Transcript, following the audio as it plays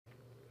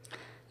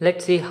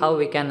Let's see how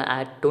we can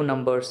add two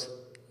numbers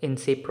in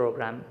C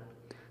program.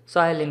 So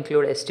I'll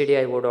include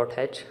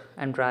stdio.h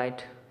and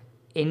write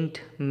int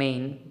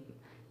main,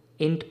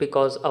 int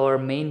because our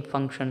main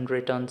function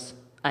returns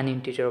an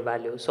integer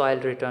value. So I'll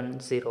return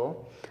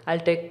 0.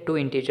 I'll take two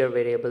integer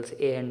variables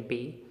a and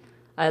b.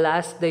 I'll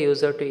ask the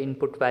user to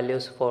input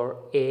values for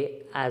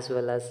a as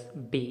well as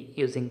b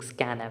using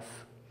scanf.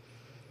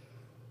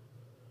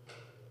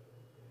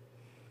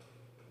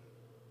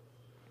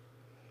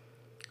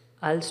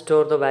 I'll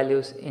store the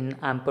values in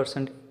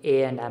ampersand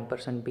a and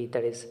ampersand b,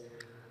 that is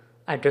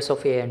address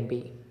of a and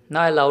b.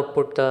 Now I'll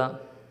output the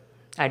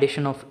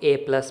addition of a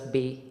plus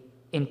b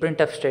in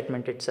printf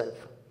statement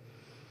itself.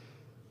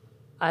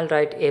 I'll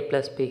write a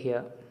plus b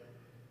here.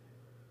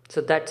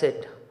 So that's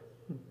it.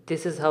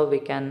 This is how we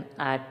can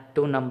add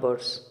two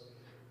numbers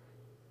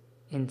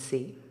in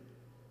C.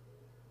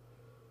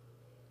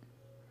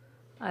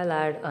 I'll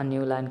add a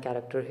new line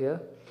character here.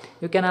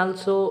 You can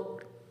also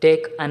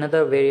take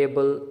another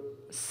variable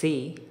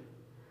C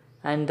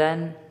and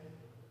then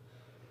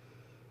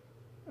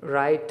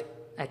write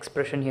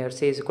expression here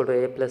c is equal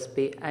to a plus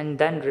b and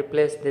then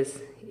replace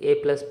this a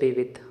plus b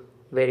with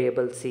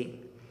variable c.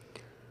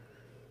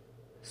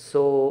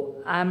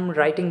 So I'm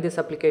writing this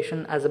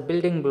application as a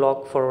building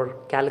block for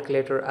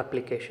calculator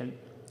application.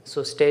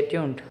 So stay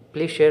tuned.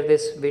 Please share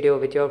this video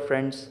with your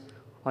friends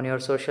on your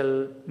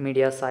social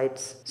media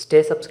sites.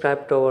 Stay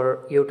subscribed to our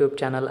YouTube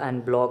channel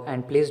and blog,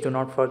 and please do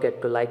not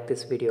forget to like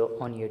this video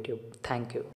on YouTube. Thank you.